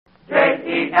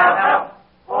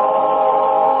J-E-L-L-O.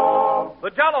 The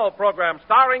Jell-O program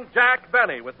starring Jack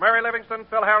Benny with Mary Livingston,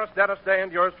 Phil Harris, Dennis Day,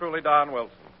 and yours truly, Don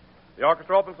Wilson. The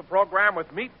orchestra opens the program with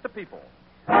Meet the People.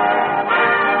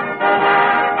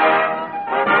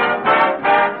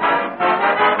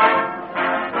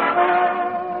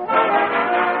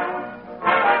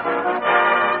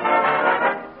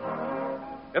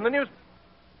 In the news...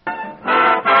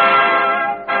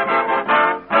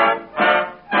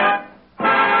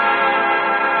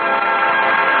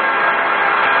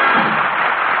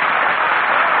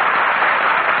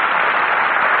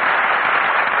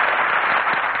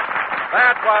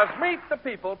 That was Meet the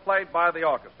People, played by the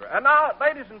orchestra. And now,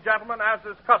 ladies and gentlemen, as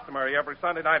is customary every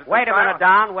Sunday night... Wait a minute,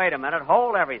 Don. Wait a minute.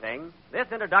 Hold everything. This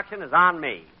introduction is on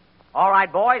me. All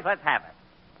right, boys, let's have it.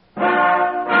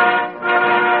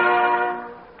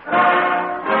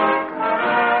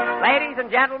 Ladies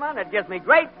and gentlemen, it gives me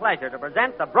great pleasure to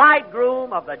present the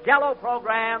bridegroom of the Jell-O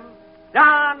program,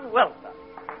 Don Wilson.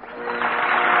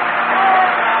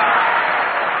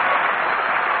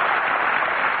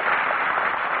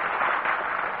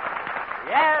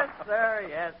 Yes, sir,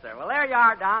 yes, sir. Well, there you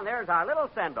are, Don. There's our little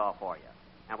send-off for you.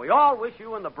 And we all wish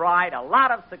you and the bride a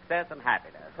lot of success and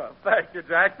happiness. Well, thank you,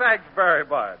 Jack. Thanks very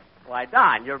much. Why,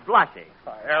 Don, you're blushing.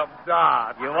 I am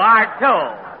Don. You are,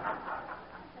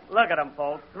 too. Look at them,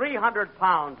 folks. 300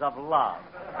 pounds of love.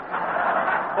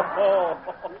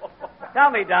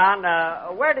 Tell me, Don,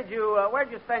 where did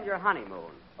you spend your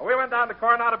honeymoon? We went down to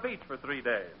Coronado Beach for 3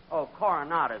 days. Oh,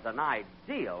 Coronado's an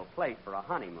ideal place for a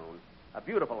honeymoon. A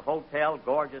beautiful hotel,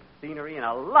 gorgeous scenery, and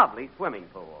a lovely swimming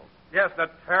pool. Yes,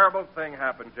 that terrible thing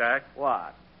happened, Jack.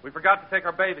 What? We forgot to take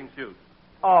our bathing suits.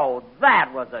 Oh,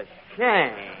 that was a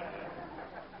shame.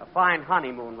 A fine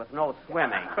honeymoon with no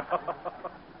swimming.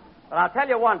 But I'll tell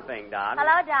you one thing, Don.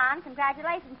 Hello, Don.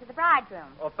 Congratulations to the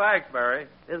bridegroom. Well, thanks, Mary.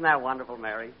 Isn't that wonderful,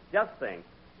 Mary? Just think.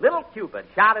 Little Cupid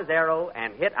shot his arrow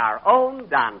and hit our own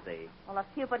Donzie. Well, if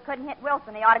Cupid couldn't hit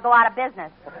Wilson, he ought to go out of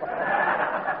business.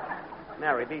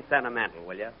 Mary, be sentimental,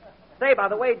 will you? Say, by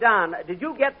the way, Don, did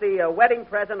you get the wedding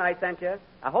present I sent you?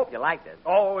 I hope you liked it.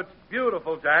 Oh, it's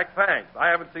beautiful, Jack. Thanks. I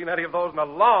haven't seen any of those in a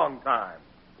long time.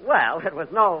 Well, it was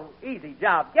no easy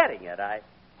job getting it. I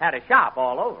had to shop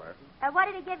all over. What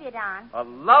did he give you, Don? A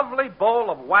lovely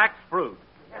bowl of wax fruit.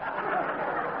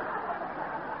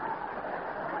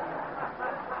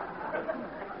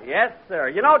 Yes, sir.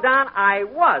 You know, Don, I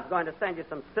was going to send you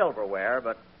some silverware,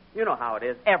 but you know how it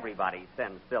is. Everybody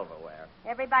sends silverware.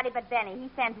 Everybody but Benny.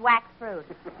 He sends wax fruit.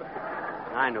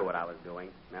 I knew what I was doing,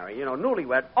 Mary. You know,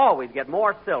 newlyweds always get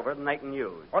more silver than they can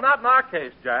use. Well, not in our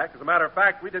case, Jack. As a matter of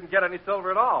fact, we didn't get any silver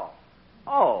at all.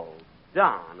 Oh,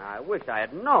 Don, I wish I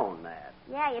had known that.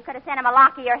 Yeah, you could have sent him a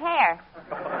lock of your hair.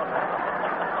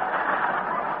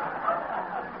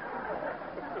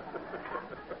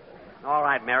 All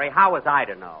right, Mary, how was I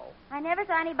to know? I never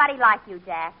saw anybody like you,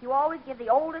 Jack. You always give the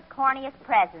oldest, corniest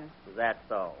presents. Is that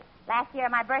so? Last year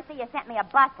on my birthday, you sent me a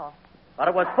bustle. But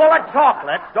it was full of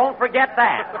chocolates. Don't forget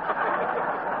that.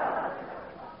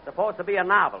 Supposed to be a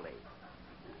novelty.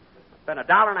 Spent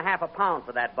 $1.50 a pound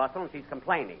for that bustle, and she's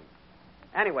complaining.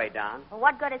 Anyway, Don. Well,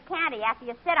 what good is candy after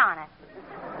you sit on it?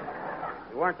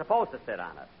 You weren't supposed to sit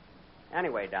on it.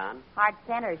 Anyway, Don. Hard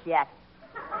centers yet.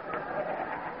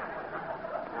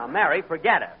 Now, Mary,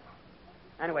 forget it.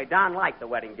 Anyway, Don liked the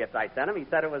wedding gift I sent him. He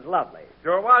said it was lovely.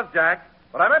 Sure was, Jack.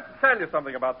 But I meant to tell you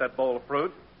something about that bowl of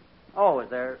fruit. Oh, is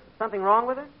there something wrong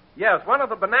with it? Yes, one of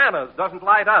the bananas doesn't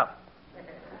light up.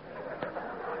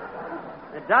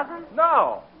 It doesn't?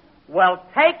 No. Well,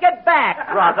 take it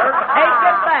back, brother. Take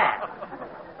it back.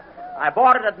 I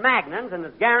bought it at Magnan's, and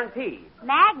it's guaranteed.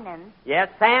 Magnan's? Yes,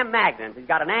 Sam Magnan's. He's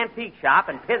got an antique shop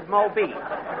in Pismo Beach.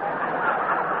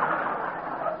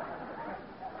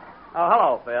 Oh,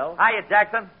 hello, Phil. Hiya,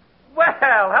 Jackson. Well,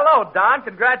 hello, Don.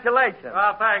 Congratulations.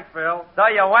 Well, thanks, Phil. So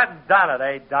you went and done it,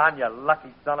 eh, Don, you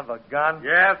lucky son of a gun?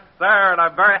 Yes, sir, and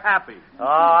I'm very happy. Oh,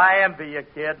 I envy you,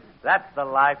 kid. That's the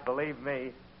life, believe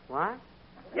me. What?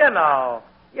 You know,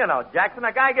 Jackson,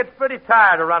 a guy gets pretty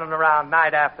tired of running around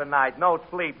night after night. No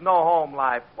sleep, no home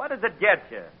life. What does it get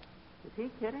you? Is he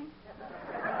kidding?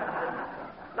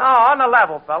 No, on the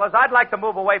level, fellas. I'd like to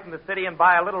move away from the city and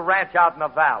buy a little ranch out in the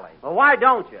valley. Well, why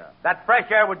don't you? That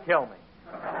fresh air would kill me.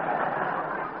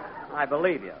 I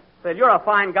believe you. Phil, you're a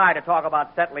fine guy to talk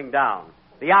about settling down.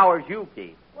 The hours you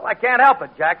keep. Well, I can't help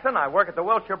it, Jackson. I work at the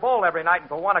Wilshire Bowl every night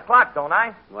until 1 o'clock, don't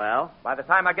I? Well? By the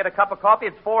time I get a cup of coffee,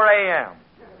 it's 4 a.m.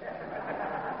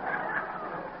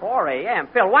 4 a.m.?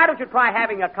 Phil, why don't you try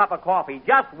having a cup of coffee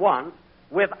just once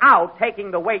without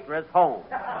taking the waitress home?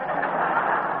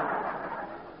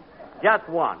 Just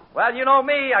one. Well, you know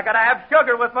me. I gotta have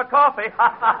sugar with my coffee.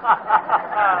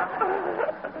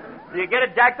 Do you get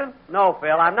it, Jackson? No,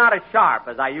 Phil, I'm not as sharp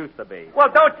as I used to be. Well,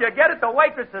 don't you get it? The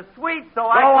waitress is sweet, so Go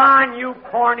on, you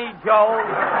corny Joe.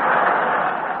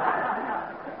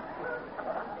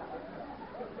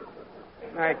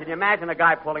 Mary, can you imagine a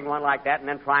guy pulling one like that and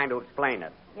then trying to explain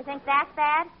it? You think that's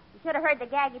bad? You should have heard the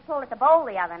gag he pulled at the bowl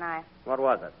the other night. What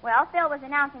was it? Well, Phil was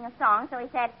announcing a song, so he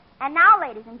said, "And now,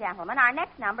 ladies and gentlemen, our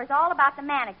next number is all about the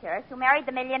manicurist who married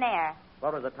the millionaire.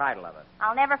 What was the title of it?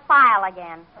 I'll never file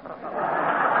again."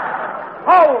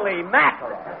 Holy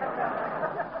mackerel!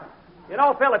 You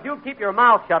know, Phil, if you'd keep your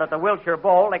mouth shut at the Wilshire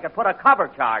Bowl, they could put a cover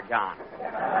charge on.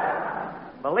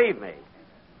 Believe me.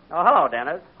 Oh, hello,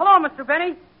 Dennis. Hello, Mr.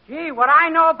 Benny. Gee, what I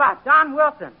know about Don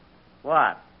Wilson.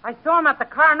 What? I saw him at the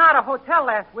Coronado Hotel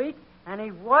last week, and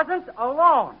he wasn't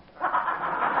alone.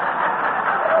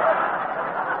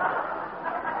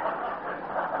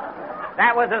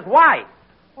 That was his wife.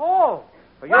 Oh.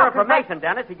 For your information,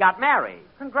 Dennis, he got married.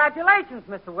 Congratulations,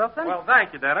 Mr. Wilson. Well,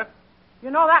 thank you, Dennis. You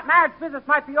know, that marriage business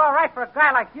might be all right for a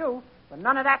guy like you, but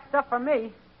none of that stuff for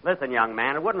me. Listen, young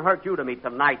man, it wouldn't hurt you to meet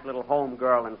some nice little home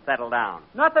girl and settle down.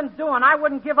 Nothing doing. I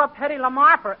wouldn't give up Hedy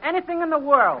Lamarr for anything in the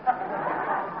world.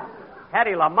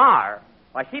 Hedy Lamarr?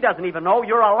 Why, she doesn't even know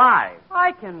you're alive.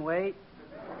 I can wait.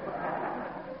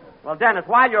 Well, Dennis,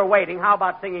 while you're waiting, how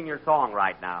about singing your song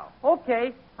right now?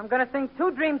 Okay, I'm going to sing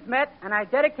Two Dreams Met, and I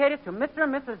dedicate it to Mr.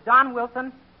 and Mrs. Don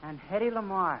Wilson and Hedy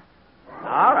Lamarr.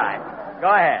 All right. Go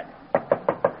ahead.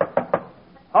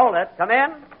 Hold it. Come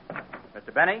in.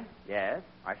 Mr. Benny, Yes?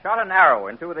 I shot an arrow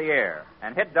into the air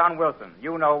and hit Don Wilson,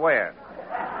 you know where.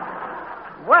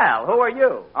 Well, who are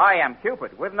you? I am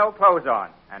Cupid with no clothes on,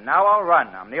 and now I'll run.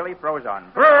 I'm nearly froze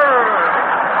on.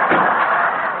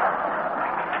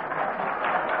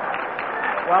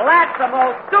 Well, that's the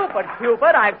most stupid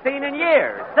Cupid I've seen in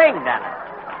years. Sing,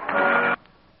 Dennis.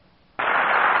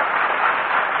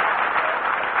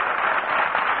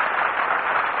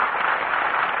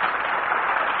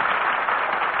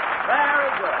 Very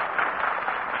good.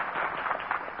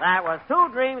 That was Two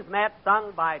Dreams Met,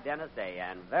 sung by Dennis Day,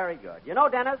 and very good. You know,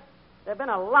 Dennis, there have been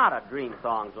a lot of dream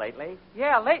songs lately.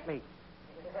 Yeah, lately.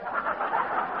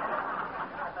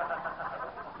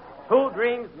 Two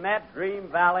dreams met, Dream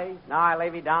Valley. Now I lay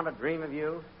me down to dream of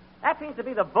you. That seems to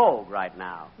be the vogue right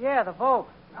now. Yeah, the Vogue.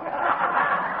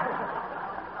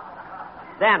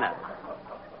 Dennis.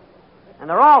 And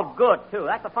they're all good, too.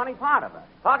 That's the funny part of it.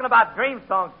 Talking about dream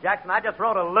songs, Jackson, I just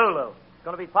wrote a Lulu. It's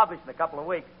going to be published in a couple of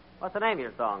weeks. What's the name of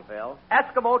your song, Phil?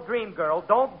 Eskimo Dream Girl,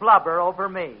 don't blubber over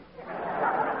me.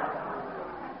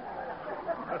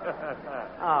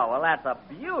 Oh, well, that's a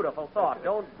beautiful thought.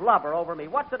 Don't blubber over me.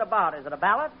 What's it about? Is it a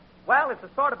ballad? Well, it's a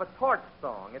sort of a torch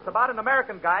song. It's about an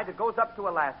American guy that goes up to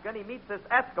Alaska and he meets this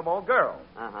Eskimo girl.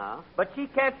 Uh-huh. But she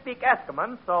can't speak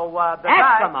Eskimo, so the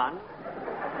Eskimo?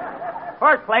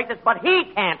 First place, it's but he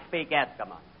can't speak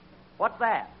Eskimo. What's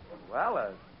that? guy... Well,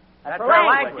 That's that's a our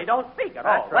language. language. You don't speak at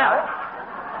That's all. right. Well,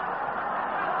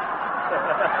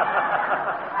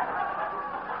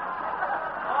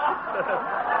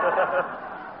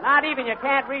 not even you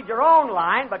can't read your own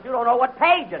line, but you don't know what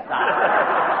page it's on.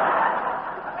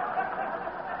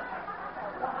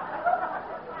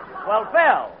 Well,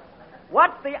 Phil,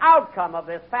 what's the outcome of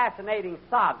this fascinating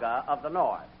saga of the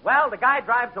North? Well, the guy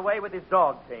drives away with his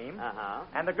dog team, Uh-huh.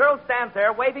 and the girl stands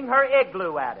there waving her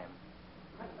igloo at him.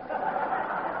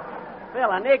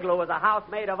 Phil, an igloo is a house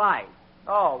made of ice.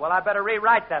 Oh, well, I better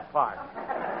rewrite that part.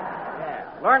 Yeah.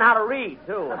 Learn how to read,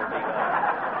 too. It'll be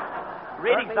good.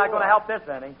 Reading's not going to help this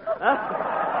any. Huh?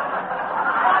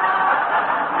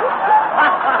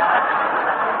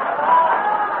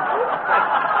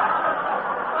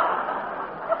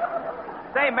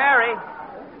 Say, Mary,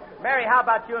 how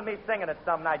about you and me singing it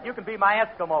some night? You can be my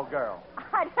Eskimo girl.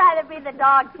 I'd rather be the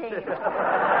dog team.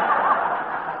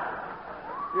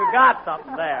 You got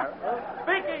something there.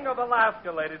 Speaking of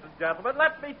Alaska, ladies and gentlemen,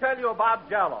 let me tell you about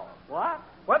Jell-O. What?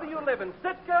 Whether you live in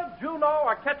Sitka, Juneau,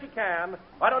 or Ketchikan,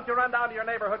 why don't you run down to your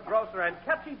neighborhood grocer and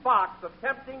catch a box of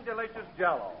tempting, delicious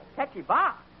Jell-O? Catchy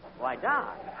box. Why, Don?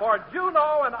 For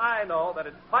Juneau and I know that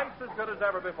it's twice as good as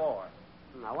ever before.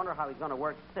 I wonder how he's going to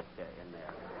work Sitka in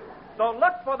there. So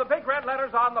look for the big red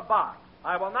letters on the box.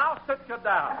 I will now sit you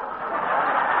down.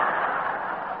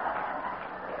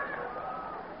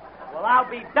 Well, I'll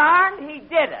be darned he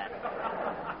did it.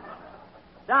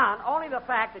 Don, only the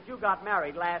fact that you got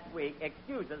married last week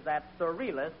excuses that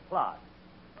surrealist plug.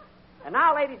 And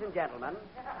now, ladies and gentlemen,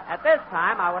 at this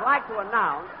time, I would like to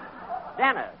announce...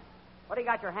 Dennis, what do you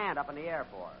got your hand up in the air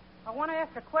for? I want to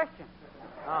ask a question.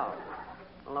 Oh.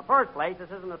 Well, in the first place, this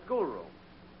isn't a schoolroom.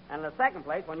 And in the second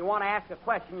place, when you want to ask a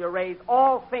question, you raise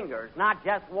all fingers, not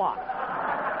just one.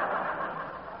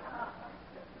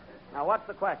 Now, Now, what's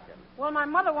the question? Well, my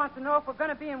mother wants to know if we're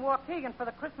going to be in Waukegan for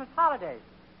the Christmas holidays.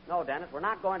 No, Dennis, we're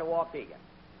not going to Waukegan.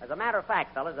 As a matter of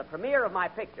fact, fellas, the premiere of my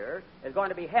picture is going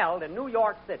to be held in New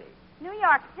York City. New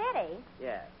York City?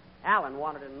 Yes. Alan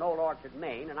wanted it in Old Orchard,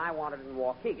 Maine, and I wanted it in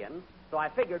Waukegan, so I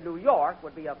figured New York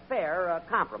would be a fair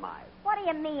compromise. What do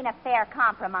you mean, a fair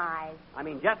compromise? I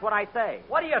mean, just what I say.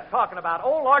 What are you talking about?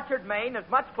 Old Orchard, Maine is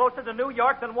much closer to New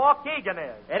York than Waukegan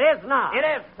is. It is not. It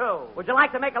is, too. Would you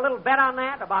like to make a little bet on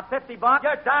that? About $50?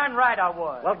 You're darn right I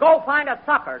would. Well, go find a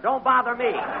sucker. Don't bother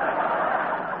me.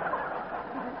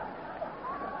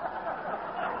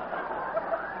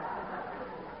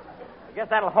 I guess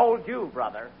that'll hold you,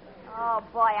 brother. Oh,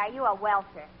 boy, are you a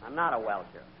welcher? I'm not a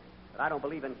welcher. But I don't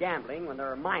believe in gambling when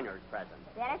there are minors present.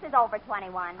 Dennis is over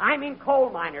 21. I mean coal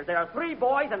miners. There are 3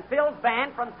 boys in Phil's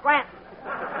band from Scranton.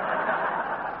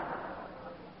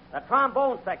 The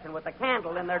trombone section with the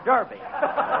candle in their derby.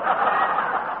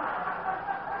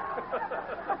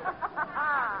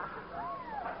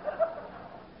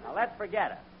 Now, let's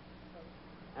forget it.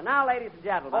 And now, ladies and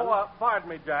gentlemen... Pardon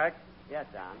me, Jack. Yes,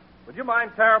 Don? Would you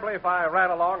mind terribly if I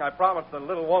ran along? I promised the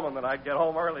little woman that I'd get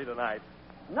home early tonight.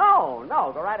 No,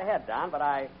 go right ahead, Don, but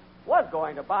I was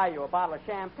going to buy you a bottle of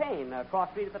champagne across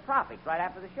street at the Tropics right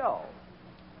after the show.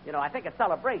 You know, I think a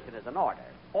celebration is in order.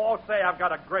 Oh, say, I've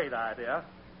got a great idea.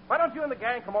 Why don't you and the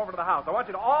gang come over to the house? I want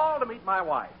you all to meet my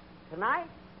wife. Tonight?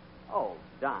 Oh,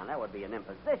 Don, that would be an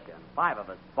imposition. 5 of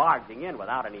us barging in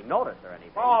without any notice or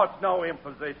anything. Oh, it's no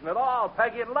imposition at all.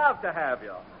 Peggy'd love to have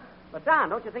you. But, Don,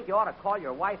 don't you think you ought to call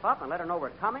your wife up and let her know we're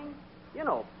coming? You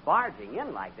know, barging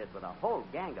in like this with a whole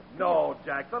gang of people. No,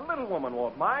 Jack, the little woman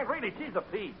won't mind. Really, she's a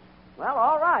peach. Well,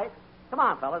 all right. Come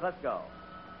on, fellas, let's go.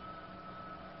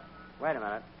 Wait a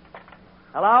minute.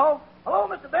 Hello? Hello,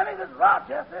 Mr. Benny. This is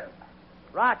Rochester.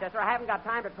 Rochester, I haven't got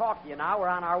time to talk to you now. We're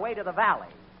on our way to the valley.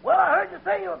 Well, I heard you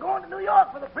say you were going to New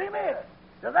York for the premiere.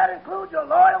 Does that include your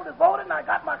loyal, devoted, and I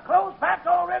got my clothes packed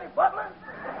already, butler?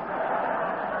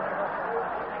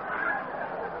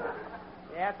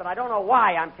 Yes, but I don't know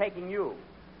why I'm taking you.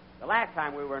 The last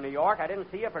time we were in New York, I didn't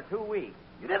see you for 2 weeks.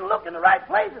 You didn't look in the right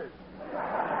places.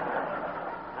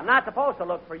 I'm not supposed to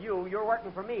look for you. You're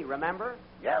working for me, remember?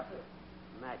 Yes, sir.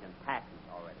 Imagine passing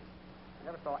already. I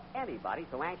never saw anybody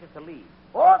so anxious to leave.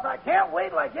 Boss, I can't wait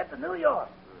till I get to New York.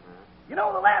 You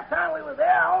know, the last time we were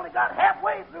there, I only got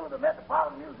halfway through the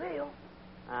Metropolitan Museum.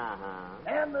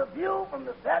 And the view from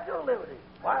the Statue of Liberty.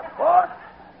 Why, boss,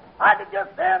 I could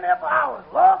just stand there for hours,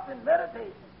 lost in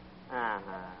meditation.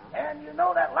 And you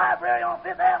know that library on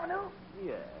Fifth Avenue?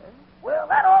 Yes. Well,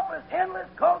 that offers endless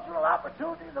cultural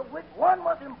opportunities of which one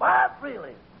must imbibe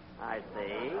freely. I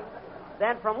see.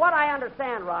 Then, from what I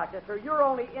understand, Rochester, you're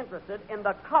only interested in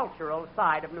the cultural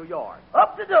side of New York.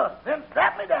 Up to dust, then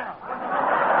strap me down.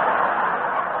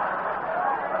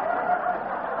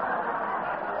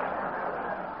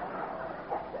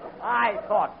 I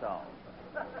thought so.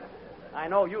 I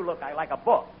know you look like a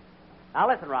book. Now,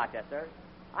 listen, Rochester.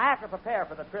 I have to prepare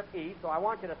for the trip east, so I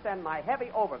want you to send my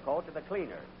heavy overcoat to the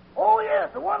cleaners. Oh, yes,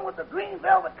 the one with the green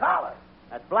velvet collar.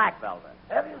 That's black velvet.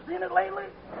 Have you seen it lately?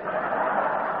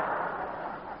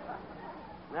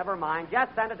 Never mind.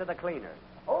 Just send it to the cleaners.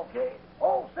 Okay.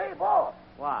 Oh, say, boss.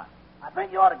 What? I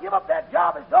think you ought to give up that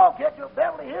job as dog catcher of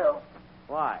Beverly Hills.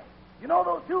 Why? You know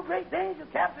those 2 Great Danes you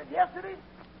captured yesterday?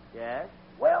 Yes?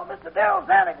 Well, Mr. Darrell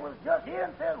Zanuck was just here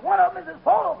and says one of them is his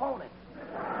polo pony.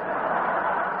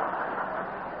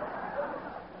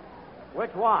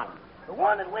 Which one? The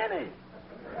one that whinnies.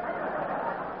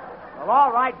 Well,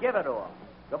 all right, give it to him.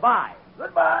 Goodbye.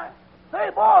 Goodbye. Say,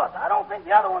 boss, I don't think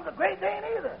the other one's a Great Dane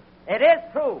either. It is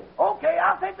true. Okay,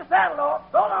 I'll take the saddle off.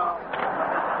 So long.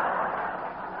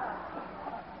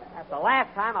 That's the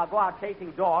last time I'll go out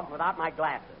chasing dogs without my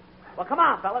glasses. Well, come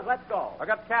on, fellas, let's go. I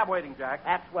got the cab waiting, Jack.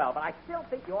 That's swell, but I still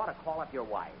think you ought to call up your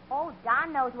wife. Oh,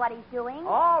 Don knows what he's doing.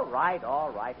 All right,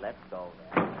 let's go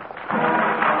then.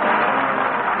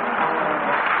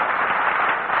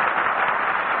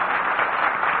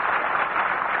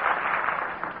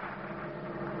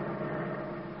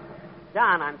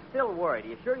 Don, I'm still worried. Are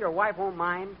you sure your wife won't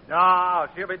mind? No,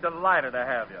 she'll be delighted to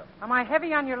have you. Am I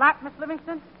heavy on your lap, Miss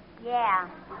Livingston? Yeah.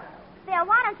 Phil,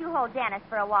 why don't you hold Dennis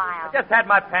for a while? I just had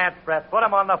my pants pressed. Put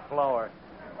them on the floor.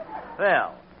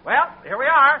 Phil. Well, here we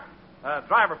are.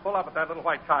 Driver, pull up at that little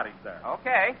white cottage there.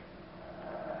 Okay.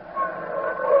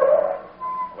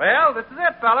 Well, this is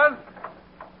it, fellas.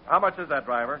 How much is that,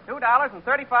 driver?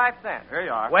 $2.35. Here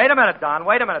you are. Wait a minute, Don.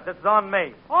 Wait a minute. This is on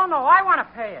me. Oh, no, I want to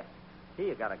pay it. Gee,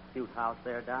 you got a cute house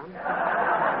there, Don.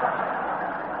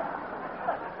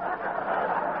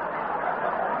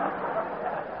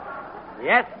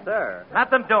 Yes, sir.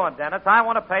 Nothing doing, Dennis. I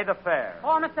want to pay the fare.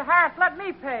 Oh, Mr. Harris, let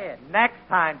me pay it. Next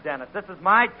time, Dennis. This is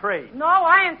my tree. No,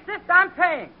 I insist I'm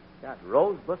paying. Got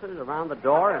rose bushes around the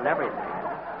door and everything.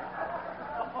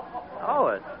 Oh,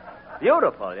 it's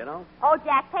beautiful, you know. Oh,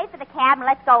 Jack, pay for the cab and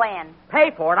let's go in.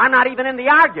 Pay for it? I'm not even in the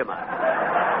argument.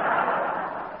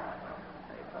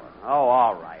 Oh,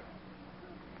 all right.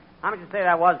 How much did you say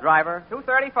that was, driver?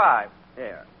 $2.35.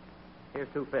 Here. Here's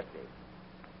 $2.50.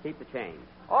 Keep the change.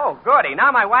 Oh, goody.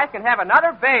 Now my wife can have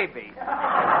another baby.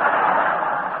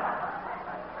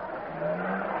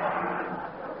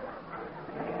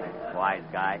 Wise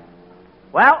guy.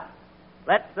 Well,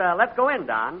 let's go in,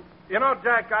 Don. You know,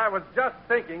 Jack, I was just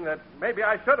thinking that maybe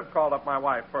I should have called up my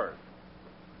wife first.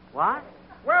 What?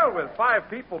 Well, with 5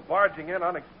 people barging in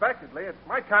unexpectedly, it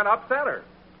might kind of upset her.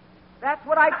 That's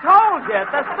what I told you at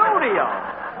the studio.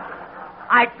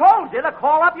 I told you to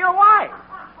call up your wife.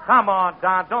 Come on,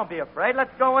 Don. Don't be afraid. Let's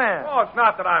go in. Oh, it's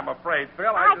not that I'm afraid,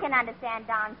 Phil. I can understand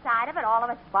Don's side of it, all of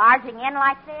us barging in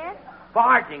like this.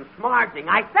 Barging, smarging.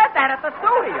 I said that at the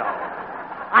studio.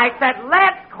 I said,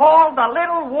 let's call the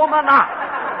little woman up.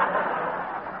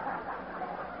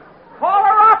 Call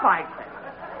her up, I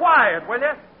said. Quiet, will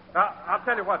you? I'll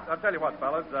tell you what,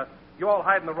 fellas. You all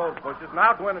hide in the rose bushes, and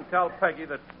I'll go in and tell Peggy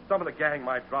that some of the gang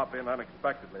might drop in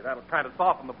unexpectedly. That'll kind of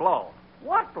soften the blow.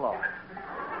 What blow?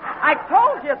 I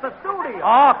told you at the studio.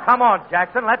 Oh, come on,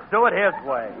 Jackson. Let's do it his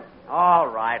way. All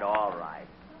right.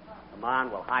 Come on,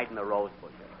 we'll hide in the rose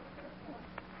bushes.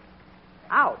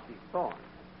 Ouch, he's thorns.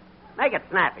 Make it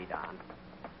snappy, Don.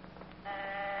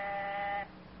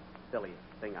 Silliest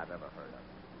thing I've ever heard of.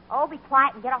 Oh, be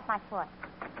quiet and get off my foot.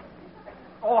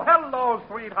 Oh, hello,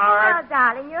 sweetheart. Oh,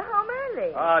 darling, you're home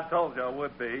early. I told you I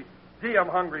would be. Gee, I'm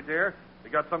hungry, dear.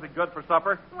 You got something good for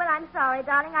supper? Well, I'm sorry,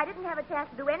 darling. I didn't have a chance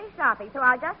to do any shopping, so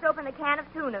I'll just open a can of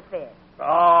tuna fish.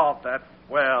 Oh, that's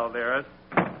swell, dearest.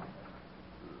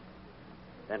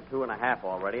 Then 2.5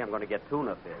 already. I'm going to get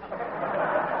tuna fish.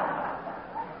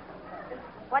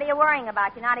 What are you worrying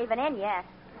about? You're not even in yet.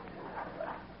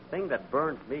 Thing that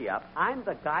burns me up, I'm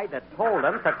the guy that told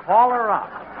him to call her up.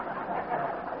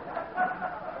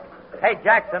 Hey,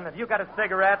 Jackson, have you got a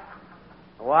cigarette?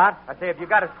 What? I say, have you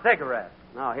got a cigarette?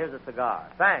 No, here's a cigar.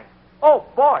 Thanks. Oh,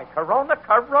 boy, Corona.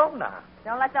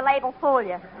 Don't let the label fool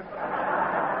you.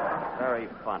 Very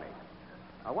funny.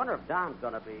 I wonder if Don's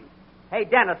going to be... Hey,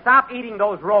 Dennis, stop eating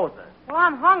those roses. Well,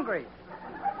 I'm hungry.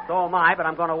 So am I, but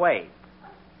I'm going to wait.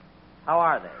 How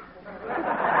are they?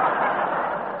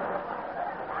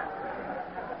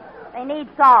 They need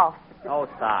salt. Oh,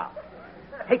 stop.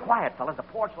 Hey, quiet, fellas. The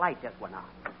porch light just went on.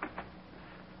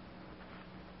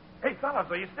 Hey, fellas,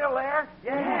 are you still there?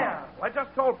 Yeah. Well, I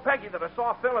just told Peggy that I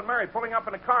saw Phil and Mary pulling up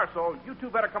in a car, so you two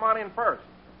better come on in first.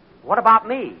 What about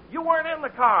me? You weren't in the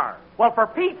car. Well, for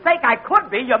Pete's sake, I could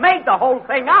be. You made the whole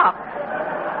thing up.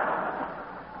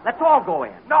 Let's all go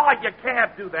in. No, you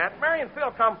can't do that. Mary and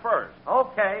Phil come first.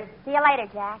 Okay. See you later,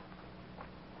 Jack.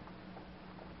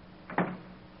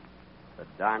 The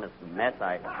darndest mess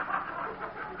I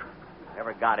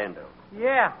ever got into.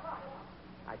 Yeah.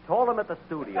 I told him at the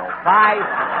studio, 5.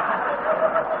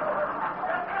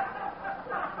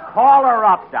 Call her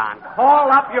up, Don.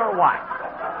 Call up your wife.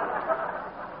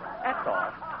 That's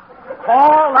all.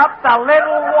 Call up the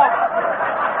little woman.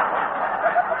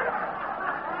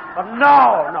 But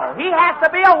no. He has to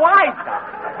be a wise guy.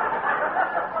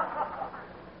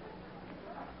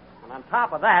 And on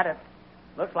top of that, it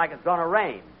looks like it's going to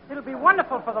rain. It'll be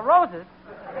wonderful for the roses.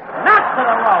 Not for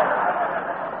the roses.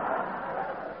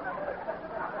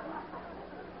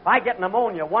 If I get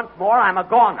pneumonia once more, I'm a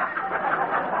goner.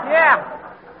 Yeah.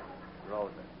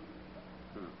 Roses.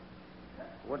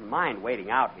 Wouldn't mind waiting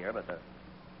out here, but the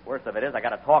worst of it is I got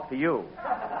to talk to you.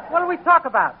 What do we talk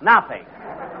about? Nothing.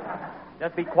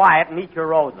 Just be quiet and eat your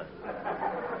roses.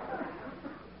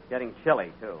 Getting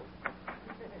chilly, too.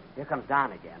 Here comes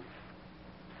Don again.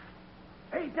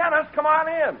 Hey, Dennis, come on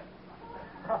in.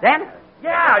 Dennis?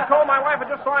 Yeah, I told my wife I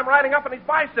just saw him riding up on his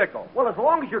bicycle. Well, as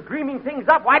long as you're dreaming things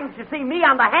up, why didn't you see me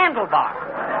on the handlebar?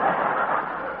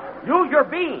 Use your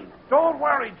bean. Don't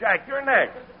worry, Jack. You're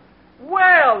next.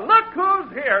 Well, look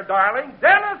who's here, darling.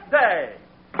 Dennis Day.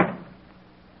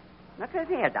 Look who's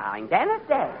here, darling. Dennis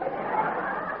Day.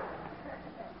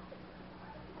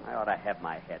 I ought to have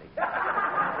my head again.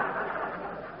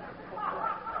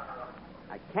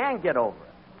 I can't get over it.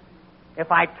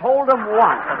 If I told him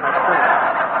once in the street,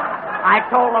 I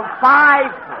told him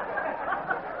 5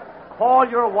 times. Call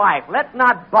your wife. Let's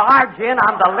not barge in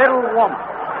on the little woman.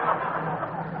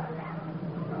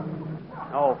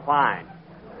 Oh, fine.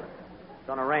 It's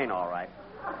going to rain, all right.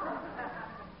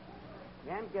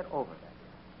 Can't get over that.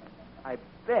 I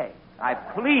begged. I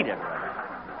pleaded with her.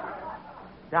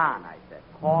 Don, I said,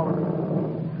 call her.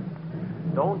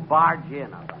 Don't barge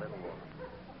in on the little woman.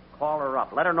 Call her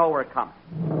up. Let her know we're coming.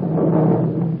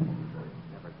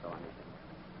 Never saw anything.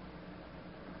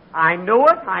 I knew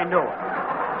it.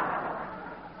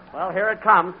 Well, here it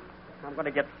comes. I'm going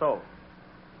to get soaked.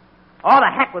 Oh, the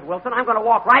heck with Wilson. I'm going to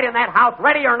walk right in that house,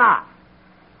 ready or not.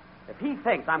 If he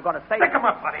thinks I'm going to say... Stick him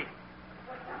up, buddy.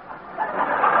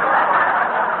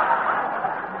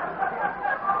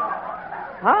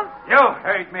 Huh? You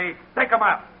heard me. Stick him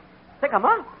up. Stick him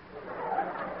up?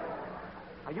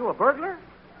 Are you a burglar?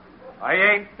 I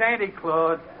ain't Santa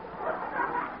Claus.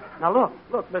 Now,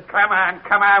 look, Miss... Come on.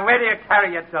 Where do you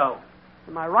carry it, though?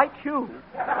 In my right shoe.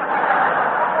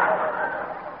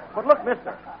 But look,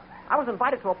 mister, I was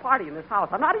invited to a party in this house.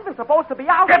 I'm not even supposed to be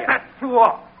out Get here. that shoe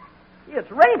off.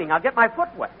 It's raining. I'll get my foot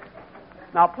wet.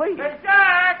 Now, please. Hey,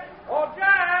 Jack! Oh,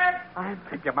 Jack!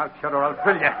 Keep your mouth shut or I'll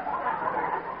kill you.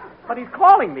 But he's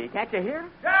calling me. Can't you hear?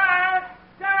 Jack!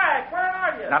 Jack, where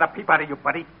are you? Not a peep out of you,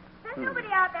 buddy. There's nobody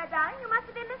out there, darling. You must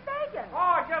have been mistaken. Oh,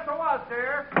 I guess I was,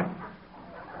 dear.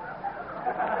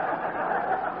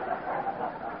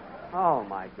 Oh,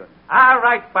 my goodness. All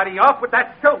right, buddy. Off with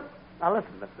that shoe. Now,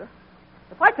 listen, mister.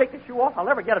 If I take the shoe off, I'll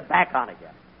never get it back on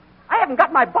again. I haven't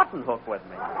got my button hook with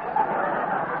me.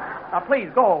 Now, please,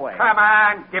 go away. Come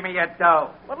on. Give me your dough.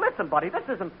 But listen, buddy, this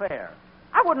isn't fair.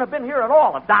 I wouldn't have been here at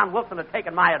all if Don Wilson had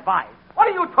taken my advice. What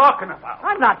are you talking about?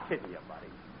 I'm not kidding you, buddy.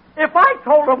 If I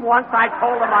told him once, I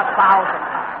told him 1,000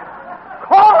 times.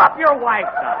 Call up your wife,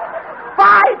 son.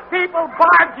 5 people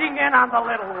barging in on the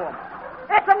little woman.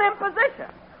 It's an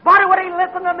imposition. But would he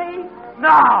listen to me?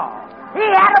 No. He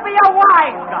had to be a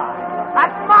wise guy. A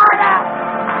smart ass.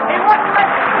 He wouldn't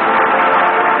listen.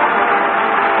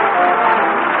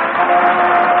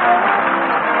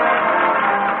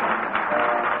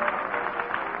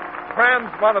 Friends,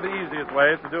 one of the easiest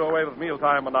ways to do away with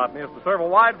mealtime monotony is to serve a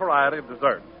wide variety of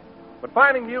desserts. But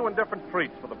finding new and different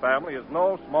treats for the family is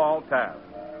no small task.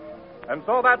 And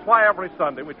so that's why every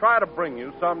Sunday we try to bring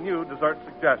you some new dessert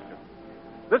suggestions.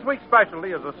 This week's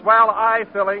specialty is a swell,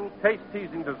 eye-filling,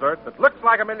 taste-teasing dessert that looks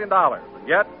like $1 million, and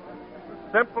yet is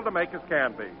as simple to make as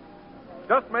can be.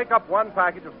 Just make up 1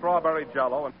 package of strawberry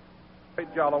Jell-O and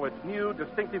Jell-O its new,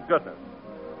 distinctive goodness.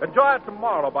 Enjoy it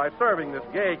tomorrow by serving this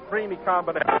gay, creamy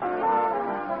combination.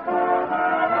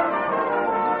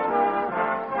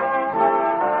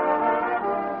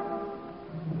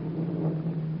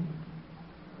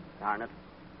 Darn it.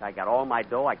 I got all my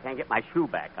dough. I can't get my shoe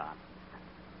back on.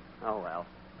 Oh, well.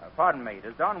 Pardon me.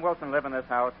 Does Don Wilson live in this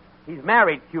house? He's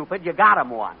married, Cupid. You got him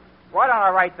one. Why don't I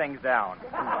write things down?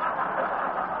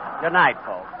 Good night,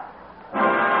 folks.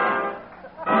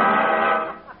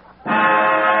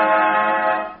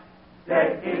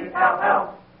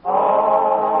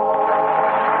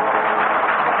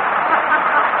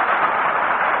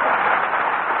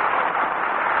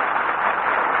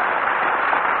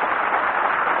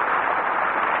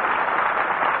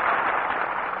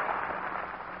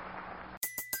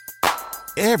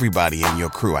 Everybody in your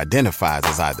crew identifies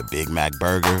as either Big Mac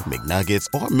Burger, McNuggets,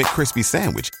 or McCrispy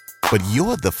Sandwich. But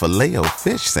you're the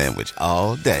Filet-O-Fish Sandwich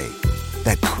all day.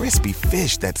 That crispy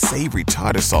fish, that savory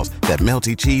tartar sauce, that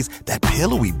melty cheese, that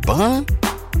pillowy bun.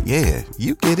 Yeah,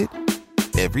 you get it.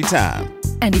 Every time.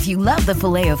 And if you love the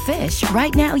Filet-O-Fish,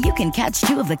 right now you can catch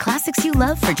 2 of the classics you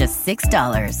love for just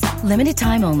 $6. Limited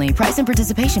time only. Price and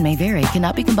participation may vary.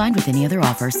 Cannot be combined with any other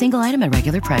offer. Single item at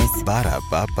regular price.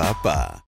 Ba-da-ba-ba-ba.